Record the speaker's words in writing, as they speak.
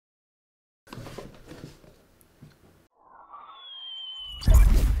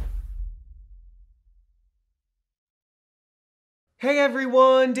Hey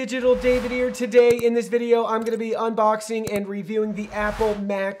everyone, Digital David here. Today in this video, I'm going to be unboxing and reviewing the Apple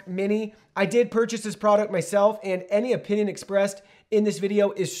Mac Mini. I did purchase this product myself, and any opinion expressed in this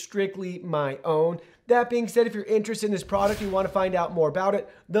video is strictly my own. That being said, if you're interested in this product, you want to find out more about it,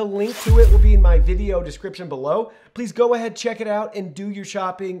 the link to it will be in my video description below. Please go ahead, check it out, and do your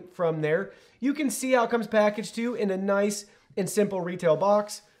shopping from there. You can see how it comes packaged too in a nice and simple retail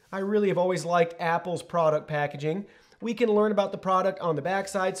box. I really have always liked Apple's product packaging. We can learn about the product on the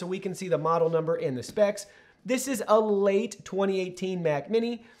backside so we can see the model number and the specs. This is a late 2018 Mac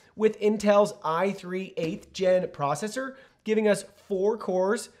Mini with Intel's i3 8th gen processor, giving us 4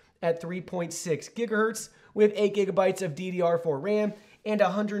 cores at 3.6 gigahertz with 8 gigabytes of DDR4 RAM and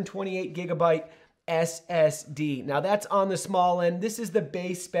 128 gigabyte SSD. Now that's on the small end. This is the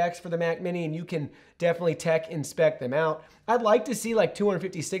base specs for the Mac Mini, and you can definitely tech inspect them out. I'd like to see like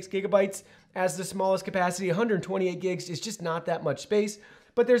 256 gigabytes as the smallest capacity. 128 gigs is just not that much space,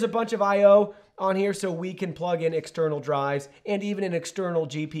 but there's a bunch of I/O on here so we can plug in external drives and even an external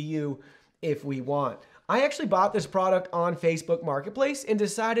GPU if we want. I actually bought this product on Facebook Marketplace and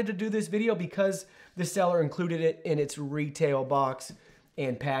decided to do this video because the seller included it in its retail box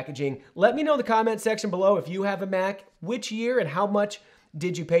and packaging. Let me know in the comment section below if you have a Mac, which year and how much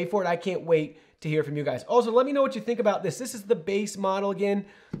did you pay for it. I can't wait to hear from you guys. Also, let me know what you think about this. This is the base model again,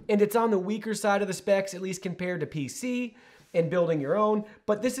 and it's on the weaker side of the specs, at least compared to PC and building your own.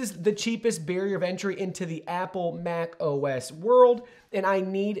 But this is the cheapest barrier of entry into the Apple Mac OS world, and I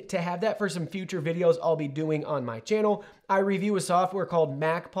need to have that for some future videos I'll be doing on my channel. I review a software called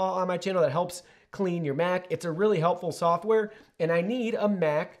MacPaw on my channel that helps clean your Mac. It's a really helpful software, and I need a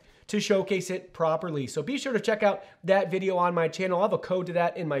Mac to showcase it properly. So be sure to check out that video on my channel. I'll have a code to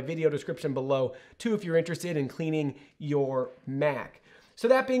that in my video description below too if you're interested in cleaning your Mac. So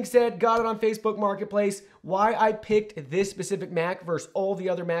that being said, got it on Facebook Marketplace. Why I picked this specific Mac versus all the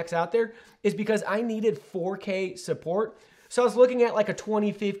other Macs out there is because I needed 4K support. So I was looking at like a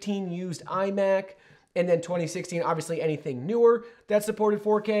 2015 used iMac, and then 2016, obviously anything newer that supported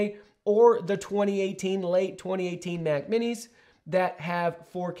 4K, or the late 2018 Mac Minis that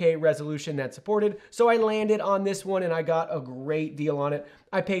have 4K resolution that's supported. So I landed on this one and I got a great deal on it.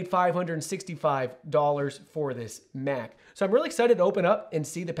 I paid $565 for this Mac. So I'm really excited to open up and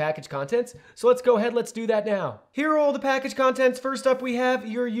see the package contents. So let's go ahead, let's do that now. Here are all the package contents. First up, we have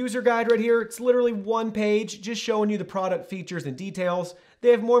your user guide right here. It's literally one page, just showing you the product features and details. They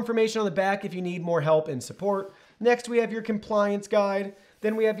have more information on the back if you need more help and support. Next, we have your compliance guide.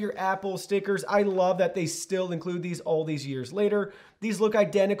 Then we have your Apple stickers. I love that they still include these all these years later. These look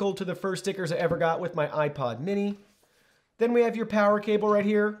identical to the first stickers I ever got with my iPod mini. Then we have your power cable right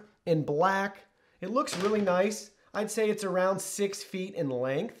here in black. It looks really nice. I'd say it's around 6 feet in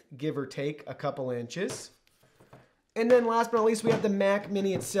length, give or take a couple inches. And then last but not least, we have the Mac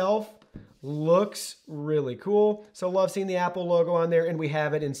Mini itself. Looks really cool. So love seeing the Apple logo on there, and we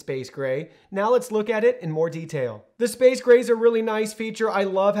have it in space gray. Now let's look at it in more detail. The space gray is a really nice feature. I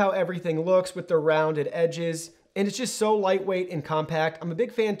love how everything looks with the rounded edges, and it's just so lightweight and compact. I'm a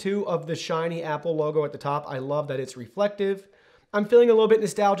big fan too of the shiny Apple logo at the top. I love that it's reflective. I'm feeling a little bit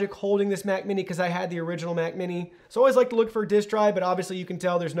nostalgic holding this Mac Mini because I had the original Mac Mini. So I always like to look for a disk drive, but obviously you can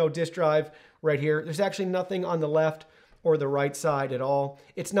tell there's no disk drive right here. There's actually nothing on the left or the right side at all.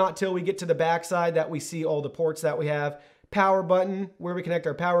 It's not till we get to the back side that we see all the ports that we have. Power button, where we connect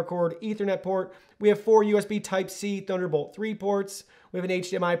our power cord, Ethernet port. We have 4 USB Type-C Thunderbolt 3 ports. We have an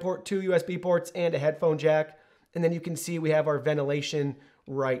HDMI port, 2 USB ports, and a headphone jack. And then you can see we have our ventilation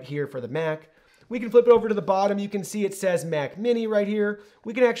right here for the Mac. We can flip it over to the bottom. You can see it says Mac Mini right here.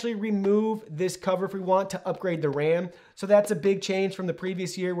 We can actually remove this cover if we want to upgrade the RAM. So that's a big change from the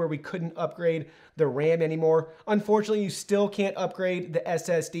previous year where we couldn't upgrade the RAM anymore. Unfortunately, you still can't upgrade the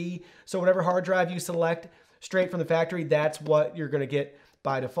SSD. So whatever hard drive you select straight from the factory, that's what you're gonna get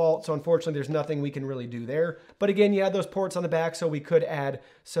by default. So unfortunately, there's nothing we can really do there. But again, you have those ports on the back, so we could add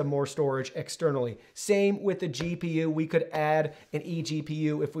some more storage externally. Same with the GPU. We could add an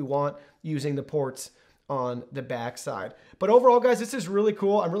eGPU if we want using the ports on the back side. But overall, guys, this is really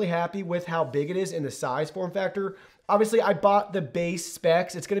cool. I'm really happy with how big it is in the size form factor. Obviously, I bought the base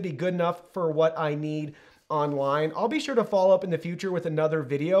specs. It's gonna be good enough for what I need online. I'll be sure to follow up in the future with another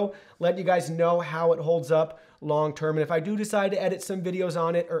video, letting you guys know how it holds up long term. And if I do decide to edit some videos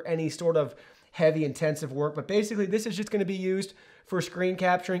on it or any sort of heavy intensive work, but basically this is just going to be used for screen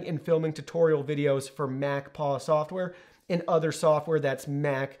capturing and filming tutorial videos for MacPaw software and other software that's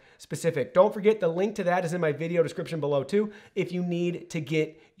Mac specific. Don't forget, the link to that is in my video description below too if you need to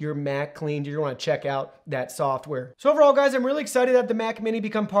get your Mac cleaned, you're gonna wanna check out that software. So overall, guys, I'm really excited to have the Mac Mini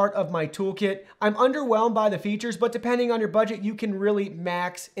become part of my toolkit. I'm underwhelmed by the features, but depending on your budget, you can really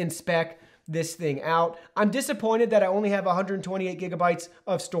max and spec this thing out. I'm disappointed that I only have 128 gigabytes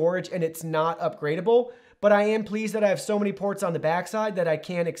of storage and it's not upgradable, but I am pleased that I have so many ports on the backside that I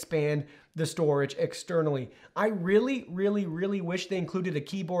can expand the storage externally. I really wish they included a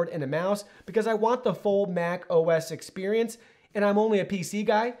keyboard and a mouse because I want the full Mac OS experience, and I'm only a PC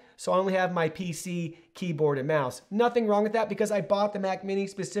guy, so I only have my PC keyboard and mouse. Nothing wrong with that because I bought the Mac Mini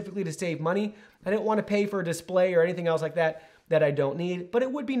specifically to save money. I didn't want to pay for a display or anything else like that that I don't need, but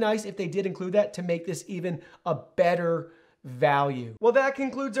it would be nice if they did include that to make this even a better value. Well, that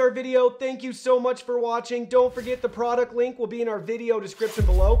concludes our video. Thank you so much for watching. Don't forget the product link will be in our video description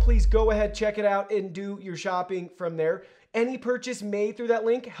below. Please go ahead, check it out, and do your shopping from there. Any purchase made through that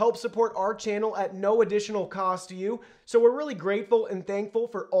link helps support our channel at no additional cost to you. So we're really grateful and thankful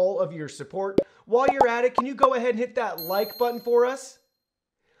for all of your support. While you're at it, can you go ahead and hit that like button for us?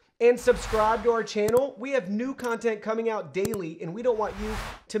 And subscribe to our channel. We have new content coming out daily and we don't want you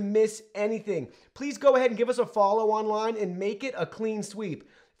to miss anything. Please go ahead and give us a follow online and make it a clean sweep.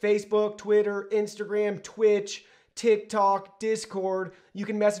 Facebook, Twitter, Instagram, Twitch, TikTok, Discord. You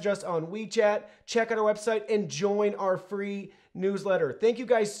can message us on WeChat, check out our website, and join our free newsletter. Thank you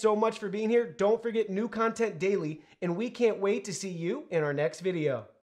guys so much for being here. Don't forget new content daily, and we can't wait to see you in our next video.